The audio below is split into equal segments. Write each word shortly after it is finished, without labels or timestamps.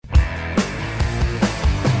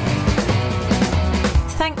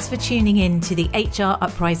Thanks for tuning in to the HR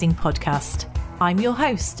Uprising podcast. I'm your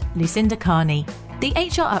host, Lucinda Carney. The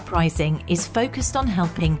HR Uprising is focused on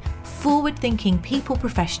helping forward-thinking people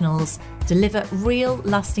professionals deliver real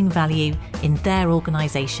lasting value in their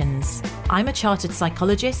organisations. I'm a chartered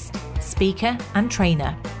psychologist, speaker and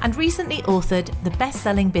trainer, and recently authored the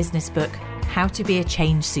best-selling business book, How to Be a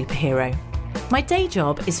Change Superhero. My day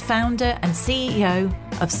job is founder and CEO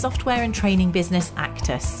of software and training business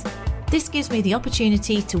Actus. This gives me the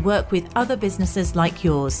opportunity to work with other businesses like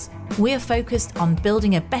yours. We are focused on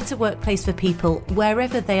building a better workplace for people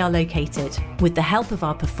wherever they are located, with the help of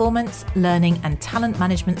our performance, learning and talent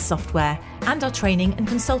management software and our training and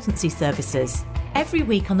consultancy services. Every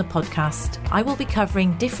week on the podcast, I will be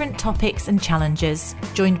covering different topics and challenges,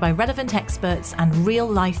 joined by relevant experts and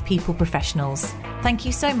real-life people professionals. Thank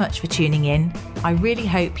you so much for tuning in. I really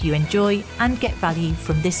hope you enjoy and get value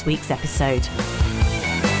from this week's episode.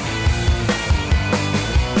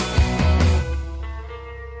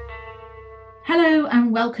 Hello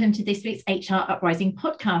and welcome to this week's HR Uprising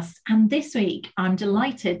podcast. And this week, I'm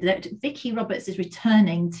delighted that Vicky Roberts is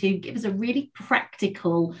returning to give us a really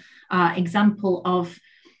practical example of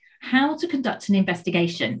how to conduct an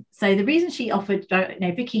investigation. So the reason she offered,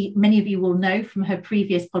 Vicky, many of you will know from her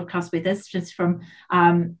previous podcast with us, just from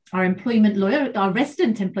our employment lawyer, our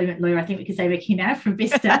resident employment lawyer, I think we can say Vicky now, from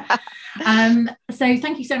Vista. So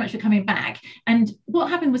thank you so much for coming back. And what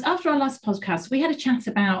happened was, after our last podcast, we had a chat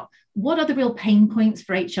about what are the real pain points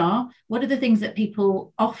for HR? What are the things that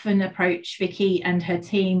people often approach Vicky and her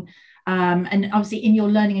team? And obviously in your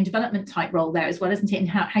learning and development type role there as well, isn't it? And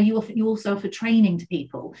how you also offer training to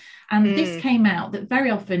people. And this came out that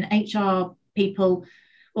very often HR people,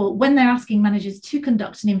 or when they're asking managers to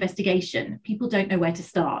conduct an investigation, people don't know where to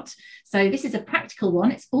start. So this is a practical one.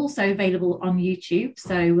 It's also available on YouTube.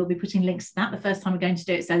 So we'll be putting links to that the first time we're going to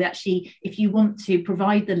do it. So that actually, if you want to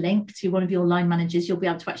provide the link to one of your line managers, you'll be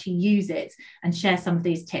able to actually use it and share some of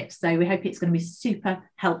these tips. So we hope it's going to be super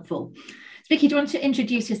helpful. Vicky, do you want to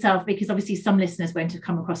introduce yourself? Because obviously some listeners won't have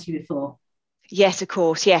come across you before. Yes, of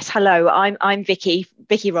course. Yes. Hello, I'm Vicky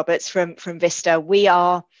Roberts from Vista. We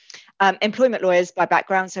are employment lawyers by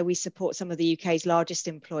background, so we support some of the UK's largest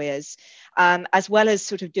employers, as well as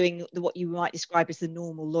sort of doing what you might describe as the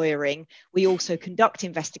normal lawyering. We also conduct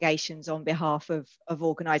investigations on behalf of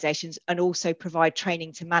organisations and also provide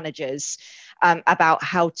training to managers about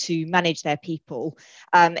how to manage their people.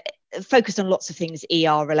 Focused on lots of things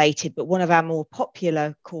ER related, but one of our more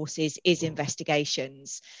popular courses is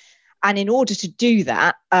investigations. And in order to do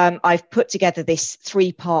that, I've put together this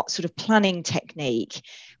 3-part sort of planning technique,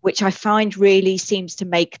 which I find really seems to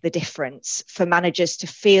make the difference for managers to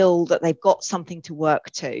feel that they've got something to work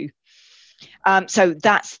to. So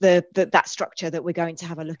that's that structure that we're going to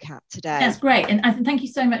have a look at today. That's great. And I thank you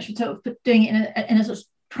so much for doing it in a sort of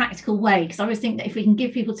practical way, because I always think that if we can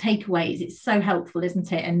give people takeaways, it's so helpful,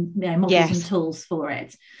 isn't it? And models and tools for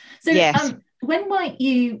it. So when might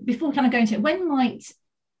you, before we kind of go into it, when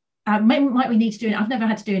might we need to do it? I've never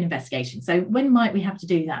had to do an investigation. So when might we have to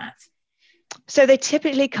do that? So they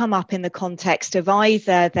typically come up in the context of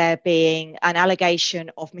either there being an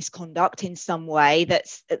allegation of misconduct in some way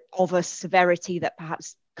that's of a severity that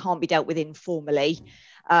perhaps can't be dealt with informally.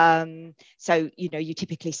 So, you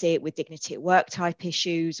typically see it with dignity at work type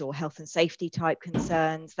issues or health and safety type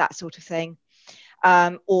concerns, that sort of thing.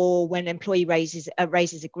 Or when an employee raises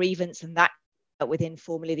a grievance, and that with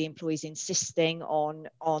informally, the employee's insisting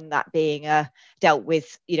on that being dealt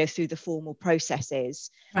with, through the formal processes.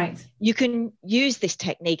 Right. You can use this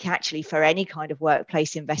technique actually for any kind of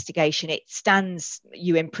workplace investigation. It stands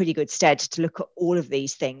you in pretty good stead to look at all of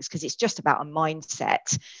these things, because it's just about a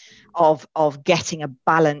mindset of getting a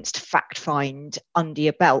balanced fact find under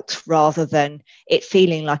your belt, rather than it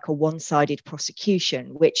feeling like a one-sided prosecution,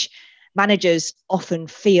 which managers often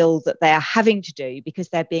feel that they are having to do because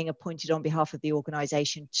they're being appointed on behalf of the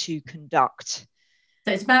organisation to conduct.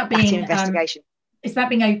 So it's about being investigation. It's about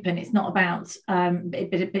being open. It's not about,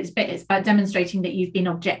 it's about demonstrating that you've been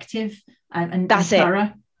objective and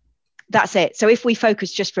thorough. That's it. So if we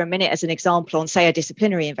focus just for a minute as an example on, say, a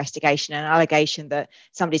disciplinary investigation, an allegation that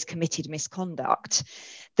somebody's committed misconduct,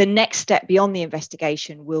 the next step beyond the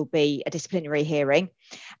investigation will be a disciplinary hearing.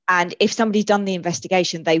 And if somebody's done the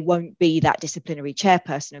investigation, they won't be that disciplinary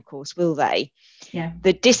chairperson, of course, will they? Yeah.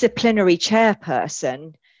 The disciplinary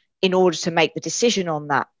chairperson, in order to make the decision on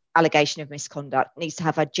that allegation of misconduct, needs to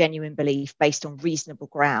have a genuine belief based on reasonable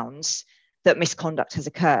grounds that misconduct has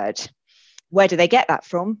occurred. Where do they get that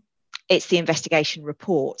from? It's the investigation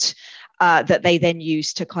report that they then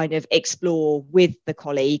use to kind of explore with the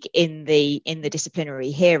colleague in the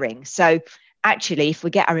disciplinary hearing. So actually, if we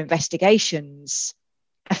get our investigations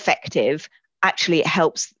effective, actually it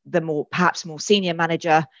helps the perhaps more senior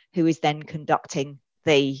manager who is then conducting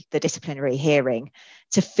the disciplinary hearing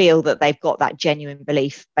to feel that they've got that genuine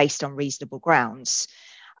belief based on reasonable grounds.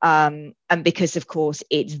 And because, of course,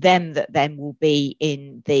 it's them that then will be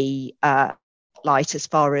in the light as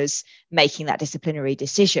far as making that disciplinary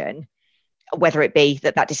decision, whether it be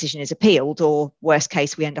that decision is appealed or, worst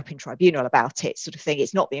case, we end up in tribunal about it, sort of thing.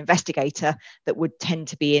 It's not the investigator that would tend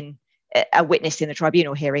to be in a witness in the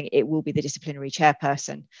tribunal hearing. It will be the disciplinary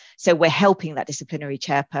chairperson. So we're helping that disciplinary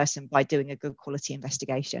chairperson by doing a good quality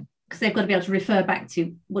investigation. Because they've got to be able to refer back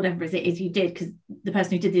to whatever it is you did, because the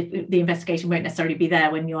person who did the investigation won't necessarily be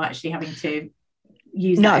there when you're actually having to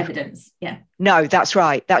use that evidence. Yeah. No, that's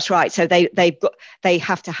right. That's right. So they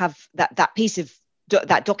have to have that piece of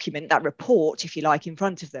that document, that report, if you like, in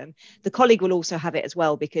front of them. The colleague will also have it as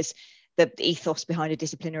well, because the ethos behind a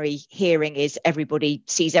disciplinary hearing is everybody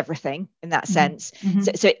sees everything in that sense. Mm-hmm.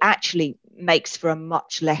 So it actually makes for a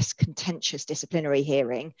much less contentious disciplinary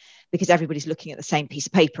hearing, because everybody's looking at the same piece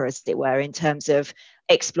of paper, as it were, in terms of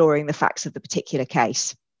exploring the facts of the particular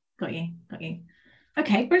case. Got you.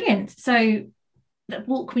 Okay, brilliant. So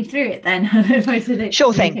walk me through it then.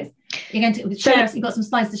 Sure thing. You're going to share. You've got some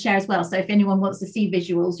slides to share as well. So if anyone wants to see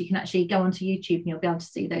visuals, you can actually go onto YouTube and you'll be able to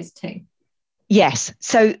see those too. Yes.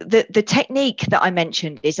 So the technique that I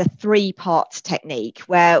mentioned is a 3-part technique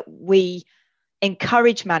where we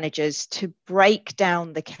encourage managers to break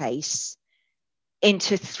down the case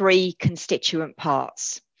into 3 constituent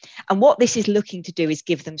parts. And what this is looking to do is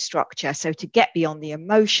give them structure. So to get beyond the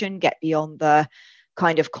emotion, get beyond the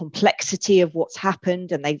kind of complexity of what's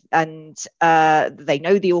happened, and they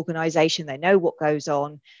know the organization, they know what goes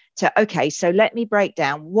on, to, okay, so let me break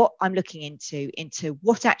down what I'm looking into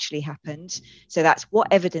what actually happened. So that's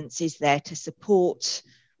what evidence is there to support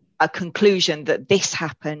a conclusion that this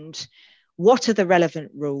happened, what are the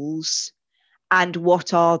relevant rules, and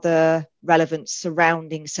what are the relevant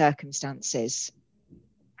surrounding circumstances.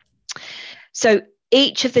 So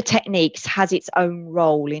each of the techniques has its own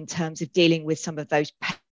role in terms of dealing with some of those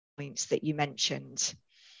points that you mentioned.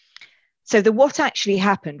 So the what actually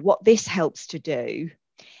happened, what this helps to do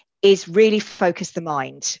is really focus the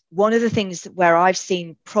mind. One of the things where I've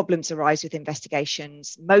seen problems arise with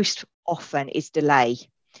investigations most often is delay.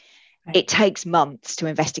 Right. It takes months to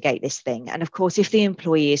investigate this thing. And of course, if the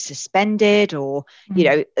employee is suspended or,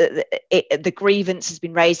 the grievance has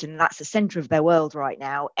been raised and that's the center of their world right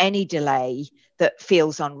now, any delay that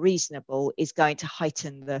feels unreasonable is going to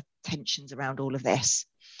heighten the tensions around all of this.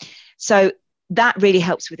 So that really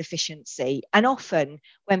helps with efficiency. And often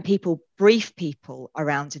when people brief people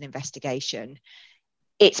around an investigation,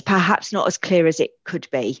 it's perhaps not as clear as it could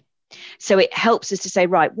be. So it helps us to say,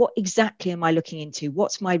 right, what exactly am I looking into?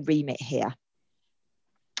 What's my remit here?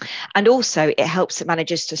 And also it helps the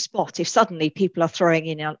managers to spot if suddenly people are throwing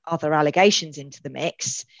in other allegations into the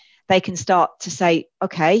mix, they can start to say,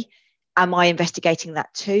 okay, am I investigating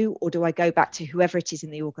that too? Or do I go back to whoever it is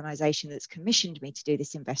in the organisation that's commissioned me to do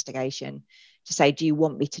this investigation to say, do you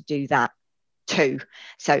want me to do that too?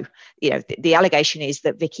 So, the allegation is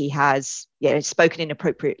that Vicky has spoken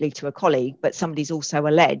inappropriately to a colleague, but somebody's also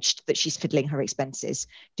alleged that she's fiddling her expenses.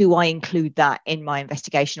 Do I include that in my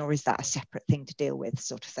investigation, or is that a separate thing to deal with,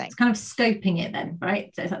 sort of thing? It's kind of scoping it then,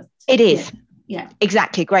 right? So it is. Yeah,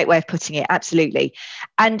 exactly. Great way of putting it. Absolutely.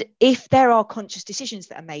 And if there are conscious decisions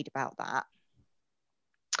that are made about that,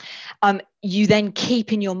 you then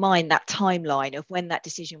keep in your mind that timeline of when that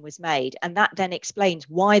decision was made. And that then explains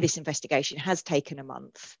why this investigation has taken a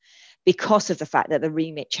month, because of the fact that the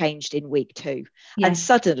remit changed in week 2. Yeah. And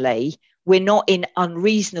suddenly we're not in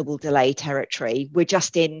unreasonable delay territory. We're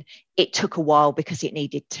just in it took a while because it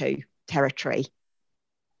needed to territory.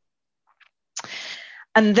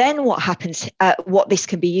 And then what happens, what this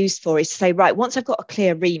can be used for is to say, right, once I've got a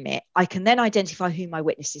clear remit, I can then identify who my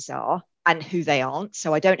witnesses are and who they aren't.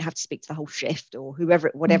 So I don't have to speak to the whole shift or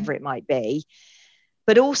whatever it might be.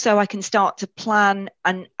 But also I can start to plan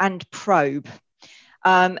and probe.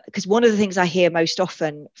 Because one of the things I hear most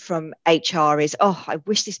often from HR is, oh, I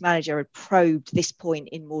wish this manager had probed this point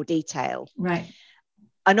in more detail. Right.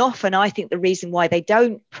 And often I think the reason why they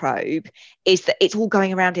don't probe is that it's all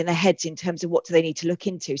going around in their heads in terms of what do they need to look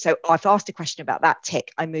into. So I've asked a question about that,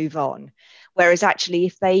 tick, I move on. Whereas actually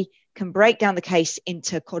if they can break down the case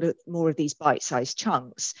into more of these bite-sized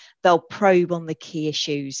chunks, they'll probe on the key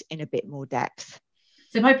issues in a bit more depth.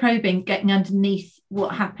 So by probing, getting underneath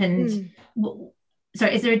what happened,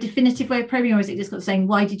 sorry, is there a definitive way of probing, or is it just saying,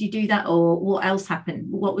 why did you do that, or what else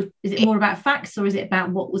happened? Is it more about facts, or is it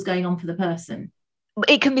about what was going on for the person?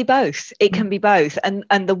 It can be both. It can be both. And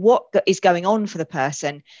the what is going on for the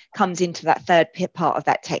person comes into that third part of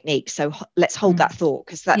that technique. So let's hold that thought,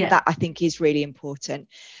 because that I think is really important.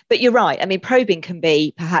 But you're right. I mean, probing can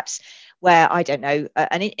be perhaps where, I don't know,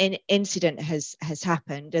 an incident has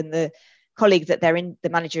happened, and the colleague that the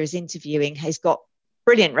manager is interviewing has got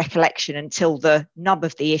brilliant recollection until the nub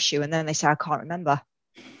of the issue, and then they say, I can't remember.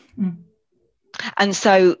 And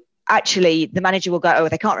so actually the manager will go, oh,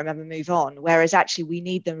 they can't remember, move on. Whereas actually we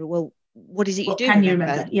need them, well, what is it you do can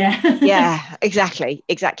remember? You remember? Yeah. Yeah, exactly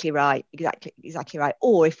right. Exactly right.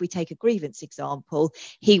 Or if we take a grievance example,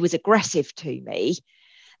 he was aggressive to me.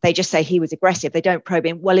 They just say he was aggressive. They don't probe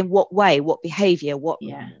in, well, in what way, what behavior, what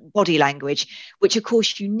body language, which of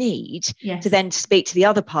course you need to then speak to the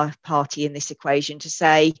other party in this equation to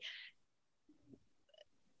say,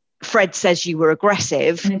 Fred says you were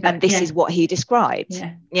aggressive, and this is what he described.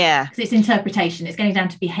 Yeah. Because it's interpretation. It's going down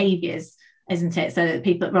to behaviours, isn't it? So that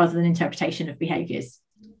people, rather than interpretation of behaviours.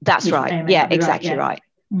 That's right. Yeah, exactly right.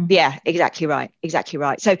 Yeah, exactly right.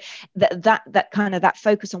 So that kind of that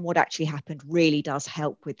focus on what actually happened really does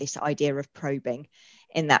help with this idea of probing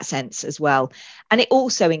in that sense as well. And it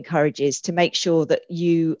also encourages to make sure that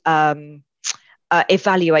you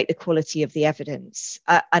evaluate the quality of the evidence.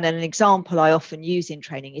 And an example I often use in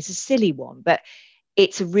training is a silly one, but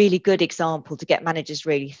it's a really good example to get managers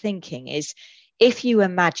really thinking, is if you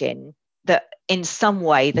imagine that in some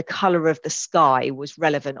way the colour of the sky was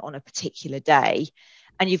relevant on a particular day,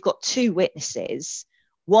 and you've got two witnesses.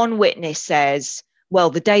 One witness says,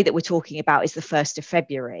 well, the day that we're talking about is the 1st of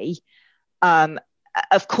February.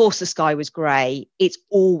 Of course, the sky was grey. It's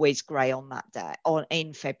always grey on that day,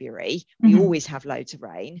 in February. We always have loads of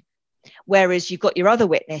rain. Whereas you've got your other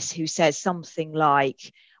witness who says something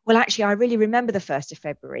like, well, actually, I really remember the 1st of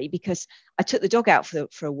February because I took the dog out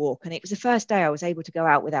for a walk, and it was the first day I was able to go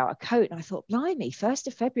out without a coat. And I thought, blimey, 1st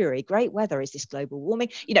of February, great weather. Is this global warming?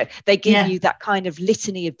 You know, they give you that kind of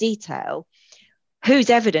litany of detail. Whose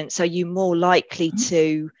evidence are you more likely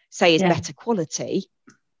to say is better quality?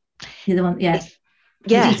 You're the one, the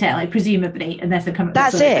detail, like, presumably, and therefore come up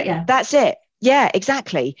with That's it. Yeah,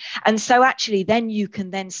 exactly. And so actually then you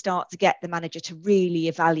can then start to get the manager to really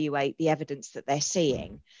evaluate the evidence that they're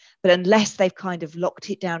seeing. But unless they've kind of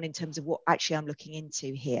locked it down in terms of what actually I'm looking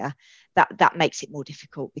into here, that makes it more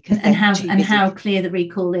difficult, because how clear the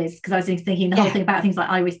recall is. Because I was thinking the whole thing about things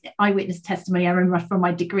like eyewitness testimony. I remember from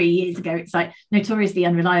my degree years ago, it's like notoriously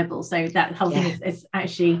unreliable. So that whole thing is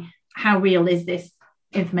actually, how real is this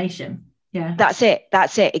information? Yeah, that's it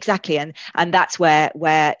exactly. And that's where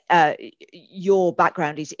your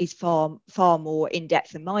background is far more in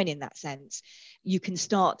depth than mine in that sense. You can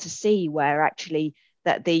start to see where actually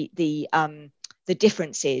that the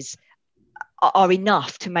differences are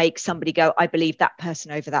enough to make somebody go, I believe that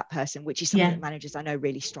person over that person, which is something that managers I know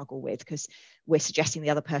really struggle with, because we're suggesting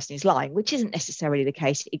the other person is lying, which isn't necessarily the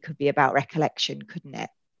case. It could be about recollection, couldn't it?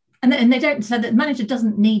 And they don't, so the manager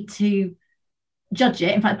doesn't need to judge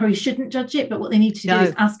it. In fact, probably shouldn't judge it, but what they need to do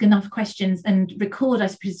is ask enough questions and record, I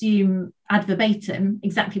presume, ad verbatim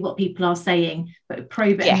exactly what people are saying, but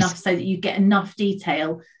probe it enough so that you get enough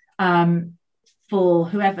detail for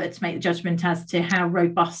whoever to make the judgment as to how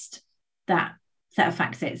robust that set of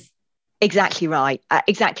facts is. Exactly right.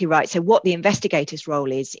 So what the investigator's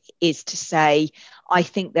role is to say, I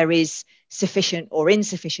think there is sufficient or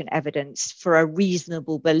insufficient evidence for a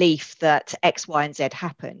reasonable belief that X, Y, and Z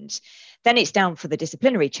happened. Then it's down for the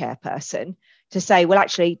disciplinary chairperson to say, well,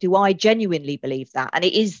 actually, do I genuinely believe that? And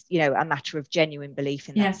it is, a matter of genuine belief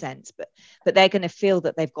in that sense. But they're going to feel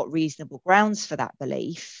that they've got reasonable grounds for that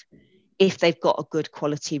belief if they've got a good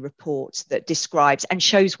quality report that describes and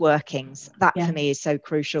shows workings. That for me is so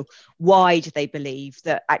crucial. Why do they believe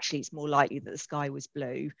that actually it's more likely that the sky was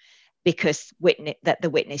blue? Because the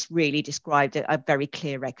witness really described a very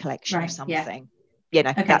clear recollection of something.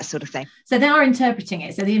 That sort of thing. So they are interpreting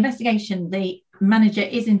it. So the investigation, the manager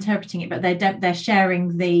is interpreting it, but they're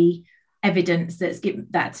sharing the evidence that's given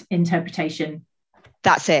that interpretation.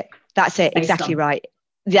 That's it. Exactly right.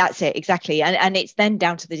 That's it, exactly. And it's then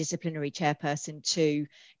down to the disciplinary chairperson to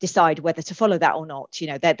decide whether to follow that or not.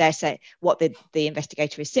 They're saying, what the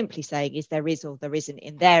investigator is simply saying is there is or there isn't,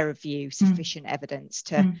 in their view, sufficient evidence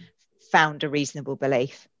to found a reasonable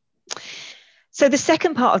belief. So the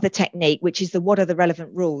second part of the technique, which is what are the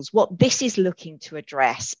relevant rules, what this is looking to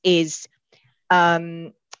address is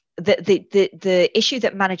the issue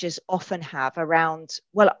that managers often have around,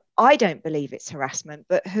 well, I don't believe it's harassment,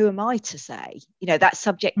 but who am I to say? That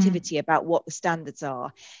subjectivity about what the standards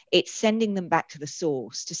are. It's sending them back to the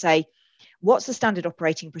source to say, what's the standard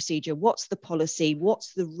operating procedure? What's the policy?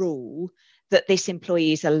 What's the rule that this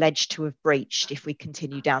employee is alleged to have breached, if we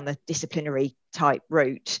continue down the disciplinary type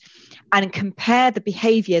route, and compare the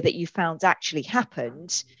behaviour that you found actually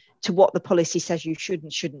happened to what the policy says you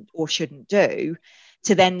shouldn't do,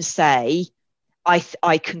 to then say,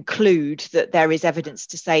 I conclude that there is evidence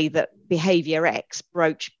to say that behaviour X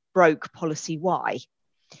broke policy Y.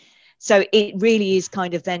 So it really is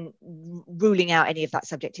kind of then ruling out any of that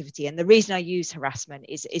subjectivity. And the reason I use harassment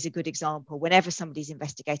is a good example. Whenever somebody's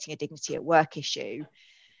investigating a dignity at work issue,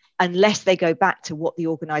 unless they go back to what the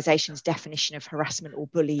organisation's definition of harassment or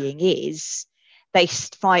bullying is, they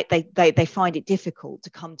find it difficult to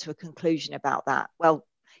come to a conclusion about that. Well,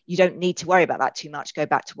 you don't need to worry about that too much. Go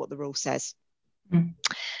back to what the rule says. Mm.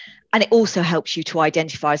 And it also helps you to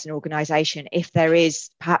identify as an organisation if there is,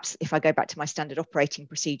 perhaps if I go back to my standard operating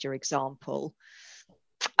procedure example,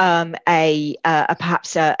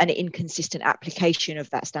 perhaps an inconsistent application of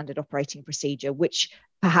that standard operating procedure, which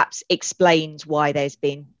perhaps explains why there's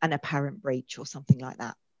been an apparent breach or something like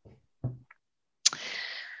that.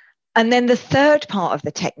 And then the third part of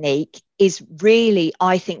the technique is really,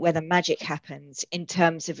 I think, where the magic happens in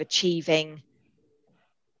terms of achieving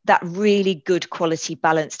that really good quality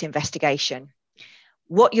balanced investigation.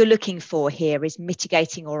 What you're looking for here is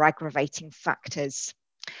mitigating or aggravating factors.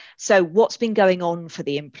 So what's been going on for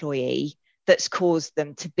the employee that's caused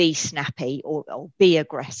them to be snappy or be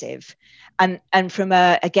aggressive? And from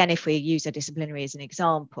again, if we use a disciplinary as an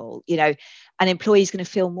example, an employee is going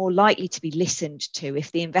to feel more likely to be listened to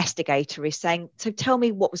if the investigator is saying, so tell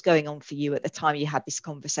me what was going on for you at the time you had this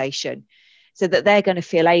conversation, so that they're going to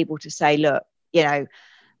feel able to say, look,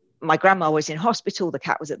 my grandma was in hospital, the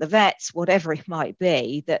cat was at the vet's, whatever it might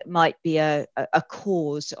be, that might be a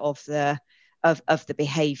cause of the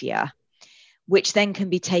behaviour, which then can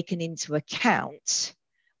be taken into account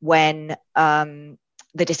when the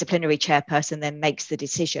disciplinary chairperson then makes the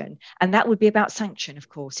decision. And that would be about sanction, of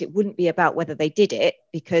course. It wouldn't be about whether they did it,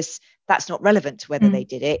 because that's not relevant to whether they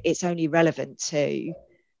did it. It's only relevant to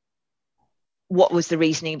what was the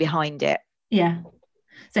reasoning behind it. Yeah.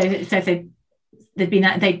 So they've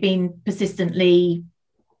been persistently,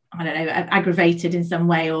 I don't know, aggravated in some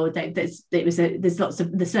way, or there's lots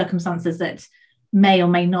of the circumstances that may or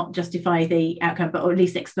may not justify the outcome, but or at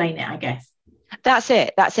least explain it, I guess. That's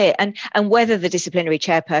it. And whether the disciplinary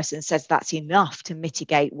chairperson says that's enough to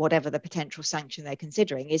mitigate whatever the potential sanction they're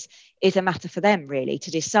considering is a matter for them really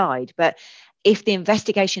to decide. But if the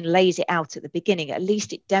investigation lays it out at the beginning, at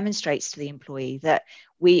least it demonstrates to the employee that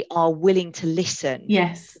we are willing to listen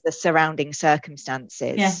to the surrounding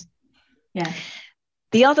circumstances. Yeah.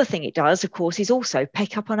 The other thing it does, of course, is also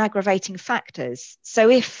pick up on aggravating factors.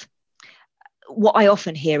 So what I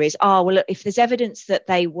often hear is, well, if there's evidence that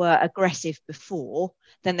they were aggressive before,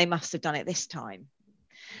 then they must have done it this time.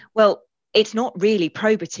 Well, it's not really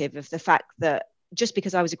probative of the fact that just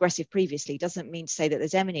because I was aggressive previously doesn't mean to say that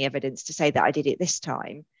there's any evidence to say that I did it this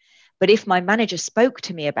time. But if my manager spoke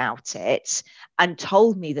to me about it and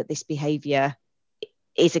told me that this behaviour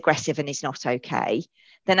is aggressive and is not okay,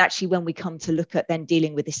 then actually when we come to look at then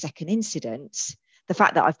dealing with the second incident, the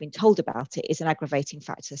fact that I've been told about it is an aggravating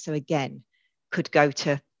factor. So again, could go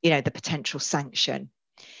to the potential sanction.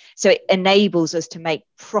 So it enables us to make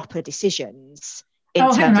proper decisions in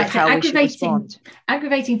terms of how we should respond.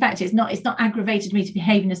 Aggravating factor it's not aggravated me to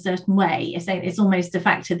behave in a certain way. It's almost a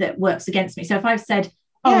factor that works against me. So if I've said,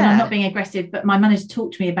 I'm not being aggressive, but my manager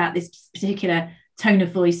talked to me about this particular tone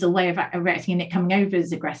of voice or way of reacting and it coming over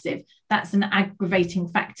as aggressive, that's an aggravating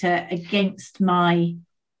factor against my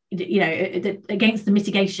against the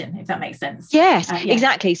mitigation, if that makes sense. Yes,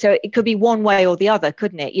 exactly. So it could be one way or the other,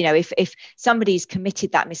 couldn't it? If somebody's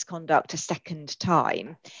committed that misconduct a second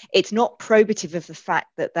time, it's not probative of the fact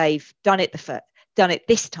that they've done it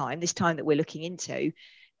this time that we're looking into.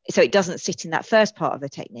 So it doesn't sit in that first part of the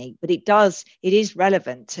technique, but it is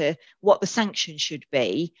relevant to what the sanction should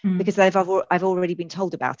be, because I've already been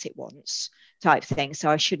told about it once, type thing. So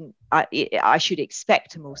I should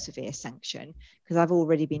expect a more severe sanction because I've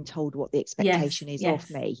already been told what the expectation is of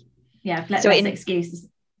me. Yeah, less excuses.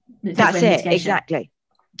 That's it, exactly.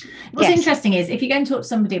 What's interesting is if you go and talk to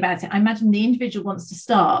somebody about it, I imagine the individual wants to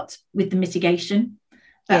start with the mitigation.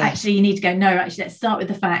 But actually you need to go, no, actually, let's start with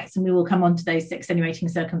the facts and we will come on to those extenuating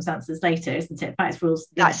circumstances later, isn't it? Facts, rules.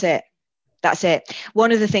 That's it.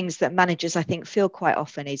 One of the things that managers, I think, feel quite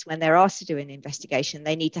often is when they're asked to do an investigation,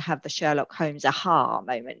 they need to have the Sherlock Holmes aha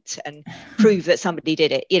moment and prove that somebody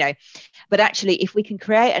did it, But actually, if we can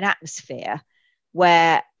create an atmosphere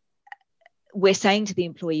where we're saying to the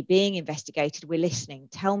employee being investigated, we're listening,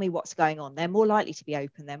 tell me what's going on. They're more likely to be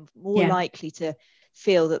open, they're more likely to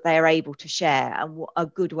feel that they're able to share. And a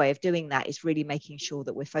good way of doing that is really making sure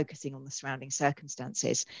that we're focusing on the surrounding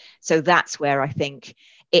circumstances. So that's where I think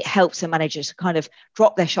it helps a manager to kind of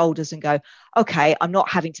drop their shoulders and go, okay, I'm not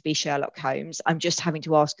having to be Sherlock Holmes. I'm just having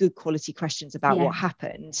to ask good quality questions about what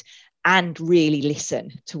happened and really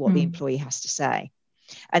listen to what the employee has to say.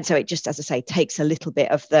 And so it just, as I say, takes a little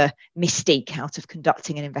bit of the mystique out of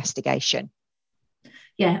conducting an investigation.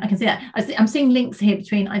 Yeah, I can see that. I'm seeing links here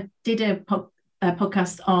between, I did a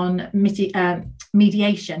podcast on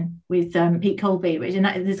mediation with Pete Colby, which, and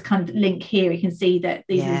that, there's kind of link here. You can see that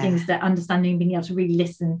these are the things that understanding, being able to really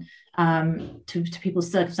listen to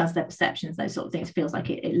people's circumstances, their perceptions, those sort of things, feels like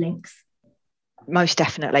it links. Most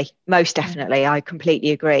definitely. I completely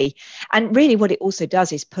agree. And really what it also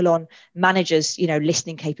does is pull on managers,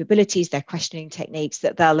 listening capabilities, their questioning techniques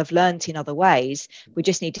that they'll have learned in other ways. We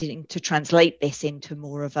just need to translate this into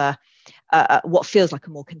more of a what feels like a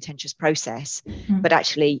more contentious process, but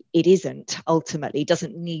actually it isn't. Ultimately,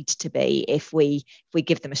 doesn't need to be if we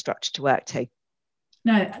give them a structure to work to.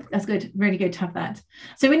 No, that's good. Really good to have that.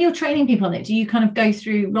 So when you're training people on it, do you kind of go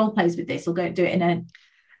through role plays with this, or go do it in a?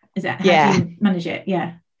 Is that how do you manage it?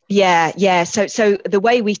 Yeah. So the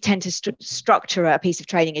way we tend to structure a piece of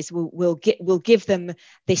training is we'll give them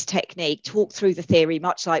this technique, talk through the theory,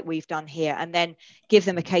 much like we've done here, and then give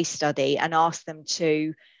them a case study and ask them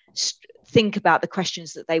to think about the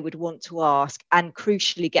questions that they would want to ask, and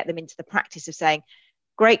crucially get them into the practice of saying,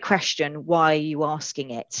 great question, why are you asking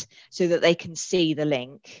it? So that they can see the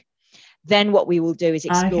link. Then what we will do is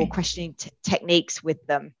explore questioning techniques with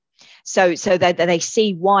them. So that they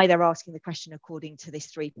see why they're asking the question according to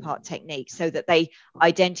this 3-part technique, so that they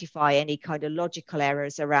identify any kind of logical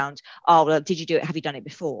errors around, did you do it? Have you done it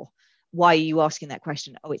before? Why are you asking that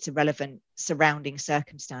question? Oh, it's a relevant surrounding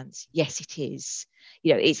circumstance. Yes, it is.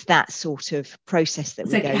 It's that sort of process that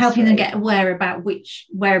we go helping through. them get aware about which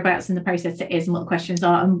whereabouts in the process it is and what the questions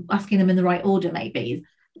are, and asking them in the right order, maybe.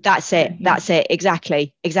 That's it.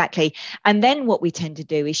 Exactly. And then what we tend to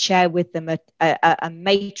do is share with them a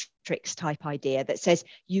matrix type idea that says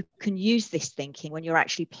you can use this thinking when you're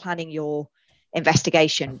actually planning your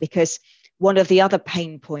investigation. Because one of the other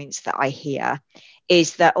pain points that I hear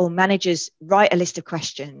is that all managers write a list of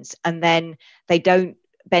questions and then they don't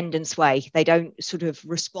bend and sway. They don't sort of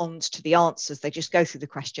respond to the answers. They just go through the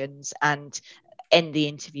questions and end the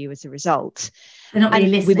interview as a result. They're not really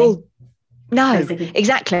listening. No, basically.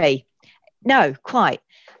 Exactly. No, quite.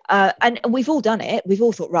 And we've all done it. We've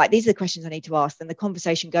all thought, right, these are the questions I need to ask. Then the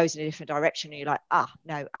conversation goes in a different direction. And you're like,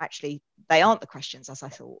 no, actually, they aren't the questions as I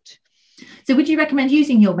thought. So would you recommend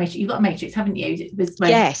using your matrix? You've got a matrix, haven't you?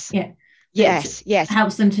 Yes. Yeah. Yes.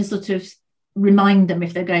 Helps them to sort of remind them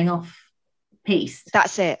if they're going off piece.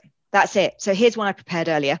 That's it. So here's one I prepared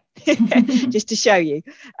earlier, just to show you.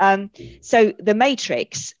 So the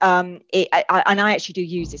matrix, and I actually do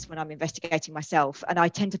use this when I'm investigating myself, and I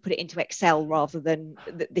tend to put it into Excel rather than,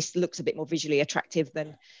 this looks a bit more visually attractive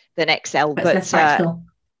than Excel. But less practical.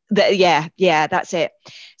 Yeah, that's it.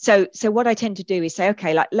 So what I tend to do is say,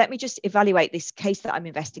 okay, let me just evaluate this case that I'm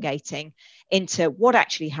investigating into what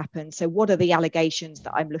actually happened. So what are the allegations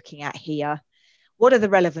that I'm looking at here? What are the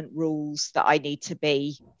relevant rules that I need to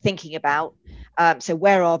be thinking about? So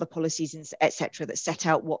where are the policies, et cetera, that set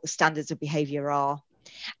out what the standards of behaviour are?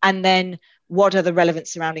 And then what are the relevant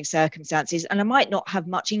surrounding circumstances? And I might not have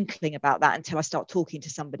much inkling about that until I start talking to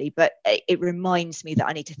somebody, but it reminds me that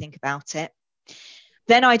I need to think about it.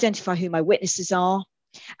 Then identify who my witnesses are.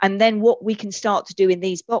 And then what we can start to do in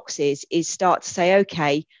these boxes is start to say,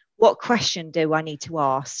 okay, what question do I need to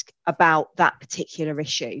ask about that particular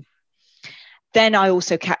issue? Then I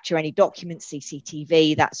also capture any documents,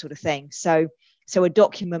 CCTV, that sort of thing. So a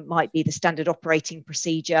document might be the standard operating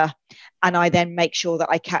procedure. And I then make sure that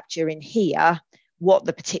I capture in here what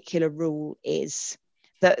the particular rule is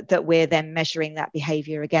that we're then measuring that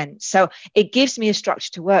behavior against. So it gives me a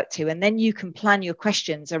structure to work to. And then you can plan your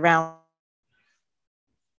questions around,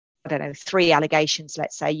 3 allegations,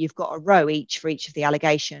 let's say. You've got a row each for each of the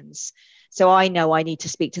allegations. So I know I need to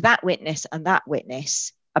speak to that witness and that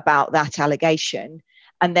witness about that allegation.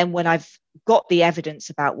 And then when I've got the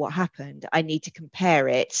evidence about what happened, I need to compare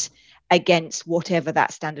it against whatever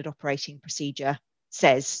that standard operating procedure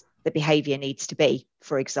says the behavior needs to be,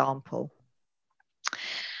 for example.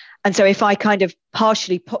 And so if I kind of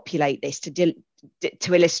partially populate this to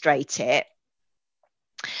illustrate it,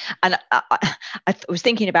 and I was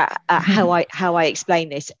thinking about how I explain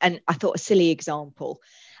this, and I thought a silly example.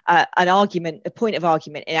 a point of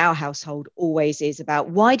argument in our household always is about,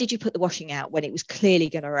 why did you put the washing out when it was clearly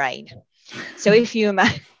going to rain? So if you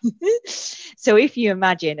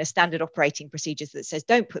imagine a standard operating procedure that says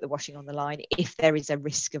don't put the washing on the line if there is a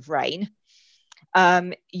risk of rain,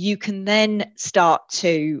 you can then start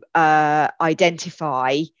to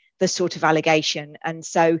identify the sort of allegation. And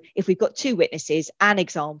so if we've got two witnesses, an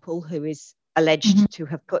example who is alleged to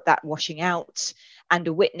have put that washing out, and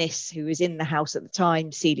a witness who was in the house at the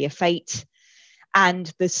time, Celia Fate,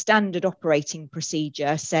 and the standard operating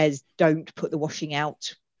procedure says don't put the washing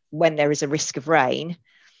out when there is a risk of rain,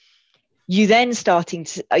 you're starting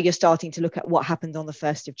to look at what happened on the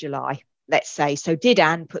 1st of July, let's say. So did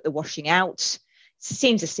Anne put the washing out?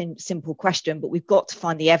 Seems a simple question, but we've got to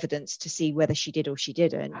find the evidence to see whether she did or she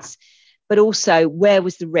didn't. But also, where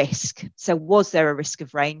was the risk? So was there a risk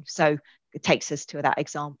of rain? So it takes us to that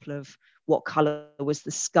example of what colour was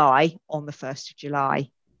the sky on the 1st of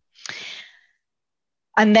July.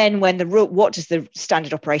 And then what does the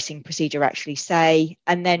standard operating procedure actually say?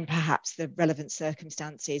 And then perhaps the relevant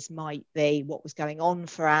circumstances might be, what was going on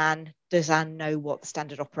for Anne? Does Anne know what the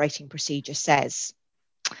standard operating procedure says?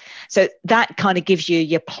 So that kind of gives you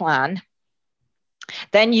your plan.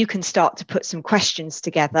 Then you can start to put some questions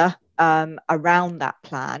together around that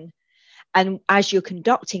plan. And as you're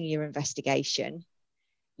conducting your investigation,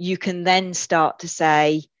 you can then start to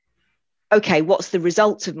say, okay, what's the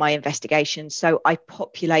results of my investigation? So I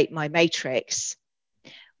populate my matrix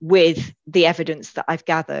with the evidence that I've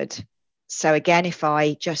gathered. So again, if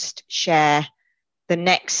I just share the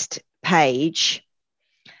next page,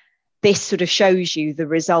 this sort of shows you the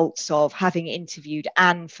results of having interviewed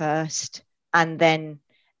Anne first and then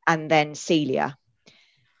Celia.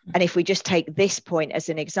 And if we just take this point as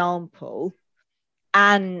an example,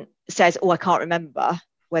 Anne says, oh, I can't remember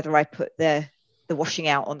whether I put the washing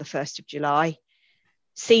out on the 1st of July.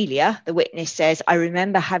 Celia, the witness, says, I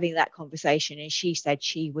remember having that conversation and she said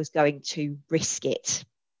she was going to risk it.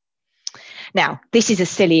 Now, this is a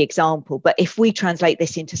silly example, but if we translate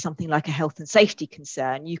this into something like a health and safety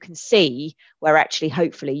concern, you can see where actually,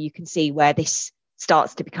 hopefully, you can see where this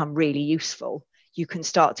starts to become really useful. You can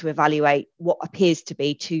start to evaluate what appears to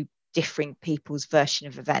be two differing people's version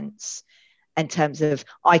of events in terms of,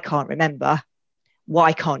 I can't remember,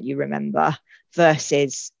 why can't you remember,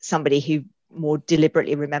 versus somebody who more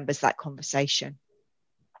deliberately remembers that conversation.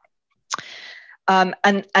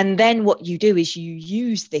 And then what you do is you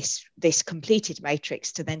use this completed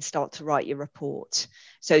matrix to then start to write your report.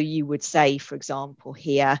 So you would say, for example,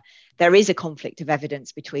 here, there is a conflict of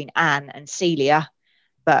evidence between Anne and Celia,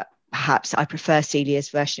 but perhaps I prefer Celia's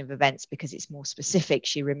version of events because it's more specific.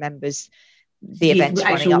 She remembers the events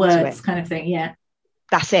running up to it. Kind of thing, yeah.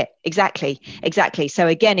 That's it. Exactly. So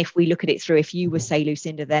again, if we look at it through, if you were, say,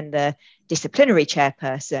 Lucinda, then the disciplinary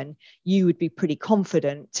chairperson, you would be pretty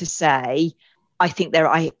confident to say, I think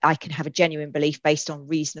I can have a genuine belief based on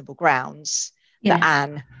reasonable grounds that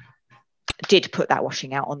Anne did put that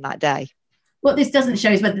washing out on that day. What this doesn't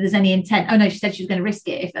show is whether there's any intent. Oh no, she said she was going to risk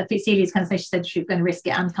it. If Celia's kind of say she said she was going to risk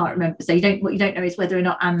it, Anne can't remember. So what you don't know is whether or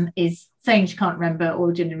not Anne is saying she can't remember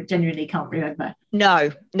or genuinely can't remember.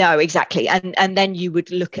 No, exactly. And then you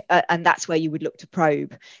would look at, and that's where you would look to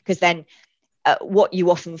probe, because then what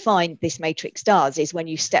you often find this matrix does is when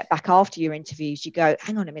you step back after your interviews, you go,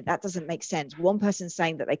 hang on a minute, that doesn't make sense. One person's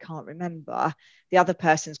saying that they can't remember, the other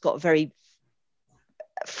person's got a very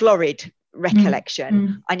florid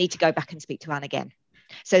recollection. I need to go back and speak to Anne again.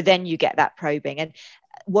 So then you get that probing. And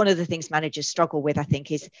one of the things managers struggle with, I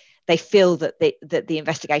think, is they feel that the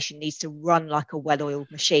investigation needs to run like a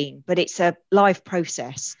well-oiled machine, but it's a live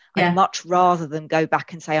process. I'd much rather than go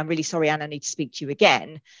back and say, I'm really sorry, Anne, I need to speak to you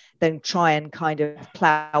again, than try and kind of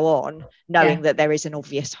plow on knowing that there is an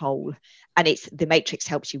obvious hole. And the matrix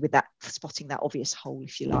helps you with that, spotting that obvious hole,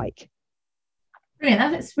 if you like.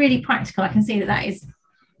 Brilliant. That's really practical. I can see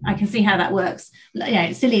I can see how that works.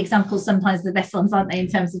 Silly examples sometimes are the best ones, aren't they, in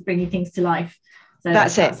terms of bringing things to life. So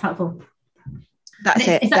that's helpful.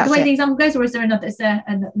 Is that the way the example goes, or is there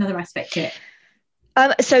another aspect to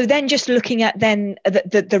it? So then just looking at then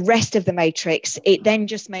the rest of the matrix, it then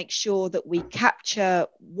just makes sure that we capture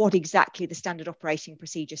what exactly the standard operating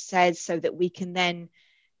procedure says, so that we can then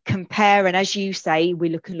compare. And as you say, we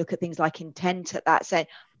look at things like intent at that. So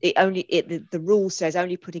the rule says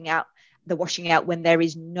only putting out the washing out when there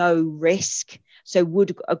is no risk. So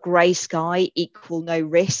would a grey sky equal no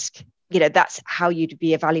risk? That's how you'd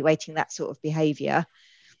be evaluating that sort of behaviour.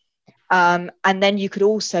 And then you could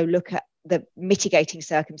also look at the mitigating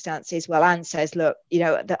circumstances. Well, Anne says, look,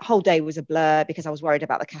 the whole day was a blur because I was worried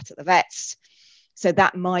about the cat at the vet's. So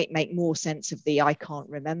that might make more sense of the I can't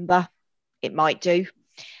remember. It might do.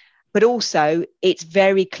 but also it's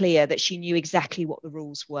very clear that she knew exactly what the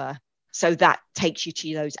rules were. So that takes you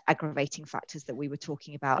to those aggravating factors that we were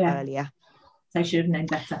talking about earlier. So she should have known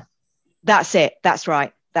better. That's it. That's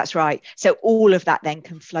right. That's right. So all of that then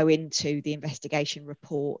can flow into the investigation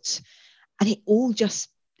report, and it all just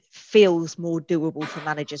feels more doable for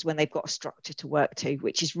managers when they've got a structure to work to,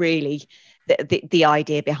 which is really the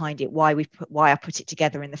idea behind it, why I put it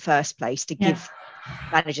together in the first place, to give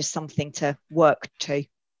managers something to work to.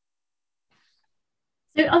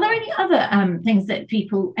 So are there any other things that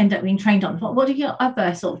people end up being trained on? What are your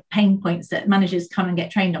other sort of pain points that managers come and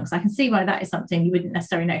get trained on? Because I can see why that is something you wouldn't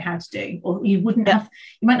necessarily know how to do, or you wouldn't have,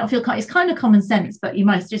 you might not feel, it's kind of common sense, but you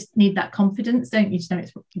might just need that confidence, don't you, to know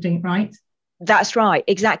you're doing it right? That's right,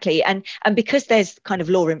 exactly. And because there's kind of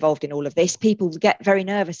law involved in all of this, people get very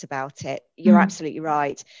nervous about it. You're absolutely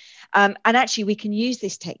right. And actually, we can use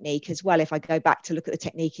this technique as well. If I go back to look at the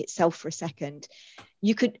technique itself for a second,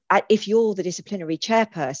 you could, if you're the disciplinary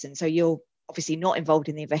chairperson, so you're obviously not involved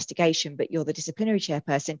in the investigation, but you're the disciplinary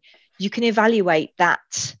chairperson, you can evaluate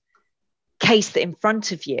that case that in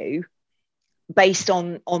front of you based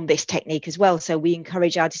on this technique as well. So we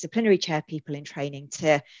encourage our disciplinary chair people in training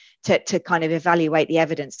to kind of evaluate the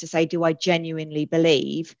evidence to say, do I genuinely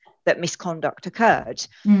believe that misconduct occurred?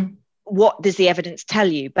 What does the evidence tell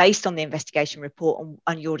you based on the investigation report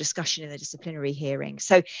and your discussion in the disciplinary hearing?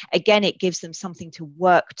 So again, it gives them something to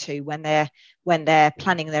work to when they're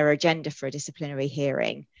planning their agenda for a disciplinary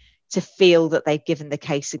hearing, to feel that they've given the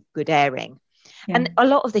case a good airing. And a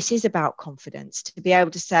lot of this is about confidence, to be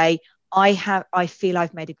able to say, I feel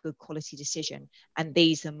I've made a good quality decision, and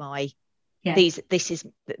these are my this is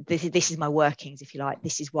my workings, if you like.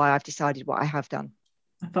 This is why I've decided what I have done.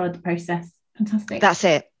 I followed the process. Fantastic. That's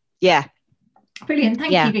it. Yeah. Brilliant.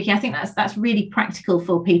 Thank you, Vicky. I think that's really practical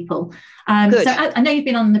for people. So I know you've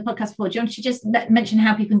been on the podcast before. Do you want to just mention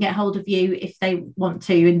how people can get hold of you if they want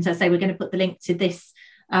to? And so say we're going to put the link to this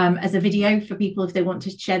as a video for people if they want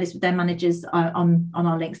to share this with their managers on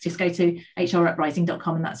our links. Just go to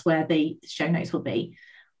hruprising.com, and that's where the show notes will be.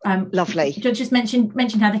 Lovely. Just mention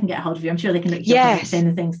how they can get a hold of you. I'm sure they can look you up on LinkedIn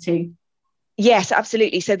and things too. Yes,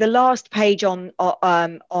 absolutely. So the last page on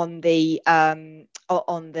the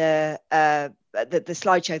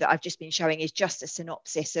slideshow that I've just been showing is just a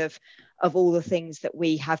synopsis of all the things that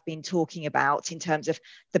we have been talking about in terms of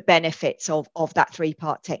the benefits of that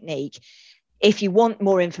 3-part technique. If you want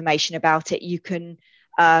more information about it, you can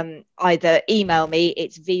either email me.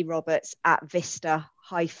 It's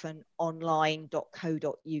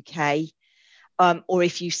vroberts@vista-online.co.uk. Or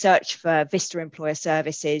if you search for Vista Employer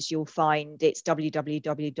Services, you'll find it's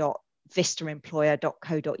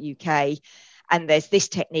www.vistaemployer.co.uk. And there's this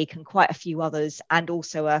technique and quite a few others, and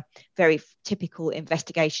also a very typical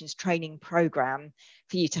investigations training program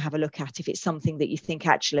for you to have a look at if it's something that you think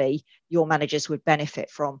actually your managers would benefit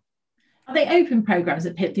from. Are they open programs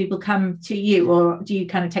that people come to you, or do you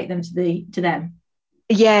kind of take them to them?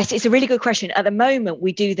 Yes, it's a really good question. At the moment,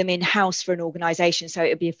 we do them in-house for an organisation, so it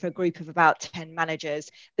would be for a group of about 10 managers.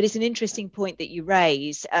 But it's an interesting point that you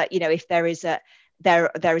raise. If there is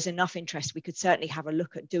enough interest, we could certainly have a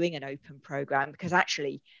look at doing an open program, because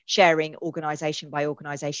actually sharing organisation by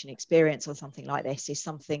organisation experience or something like this is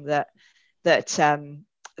something that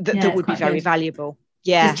would be very valuable.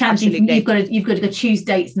 Yeah, absolutely. You've got to go choose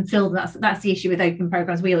dates and fill them. That's the issue with open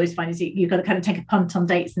programs. We always find is you've got to kind of take a punt on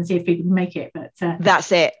dates and see if people can make it. But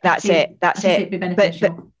that's it. It'd be beneficial.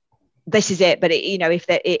 But this is it. But if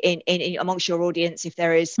there in amongst your audience, if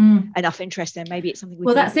there is enough interest, then maybe it's something.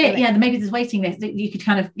 That's it. Yeah, maybe there's waiting list. You could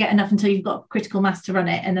kind of get enough until you've got critical mass to run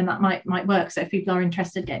it, and then that might work. So if people are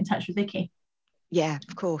interested, get in touch with Vicky. Yeah,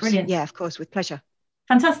 of course. Brilliant. Yeah, of course, with pleasure.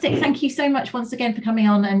 Fantastic. Thank you so much once again for coming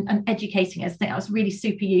on and educating us. I think that was really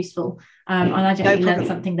super useful. And I definitely learned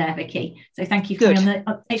something there, Vicky. So thank you for coming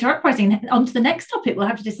on the HR Uprising. On to the next topic, we'll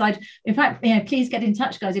have to decide. In fact, please get in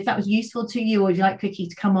touch, guys, if that was useful to you, or if you'd like Vicky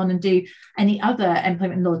to come on and do any other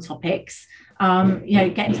employment law topics.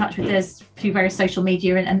 Get in touch with us through various social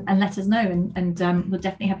media and let us know, and we'll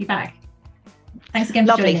definitely have you back. Thanks again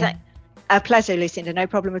for joining. A pleasure, Lucinda. No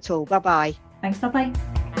problem at all. Bye-bye. Thanks. Bye-bye.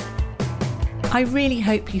 I really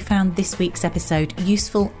hope you found this week's episode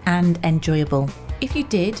useful and enjoyable. If you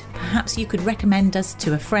did, perhaps you could recommend us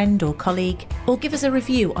to a friend or colleague, or give us a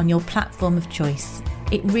review on your platform of choice.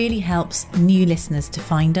 It really helps new listeners to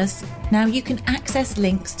find us. Now, you can access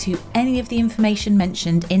links to any of the information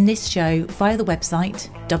mentioned in this show via the website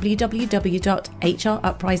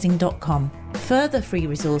www.hruprising.com. Further free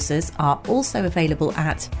resources are also available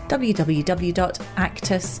at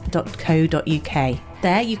www.actus.co.uk.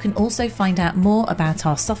 There you can also find out more about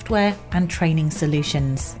our software and training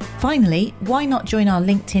solutions. Finally, why not join our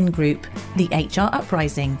LinkedIn group, the HR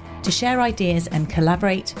Uprising, to share ideas and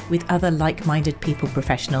collaborate with other like-minded people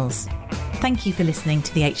professionals. Thank you for listening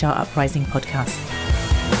to the HR Uprising podcast.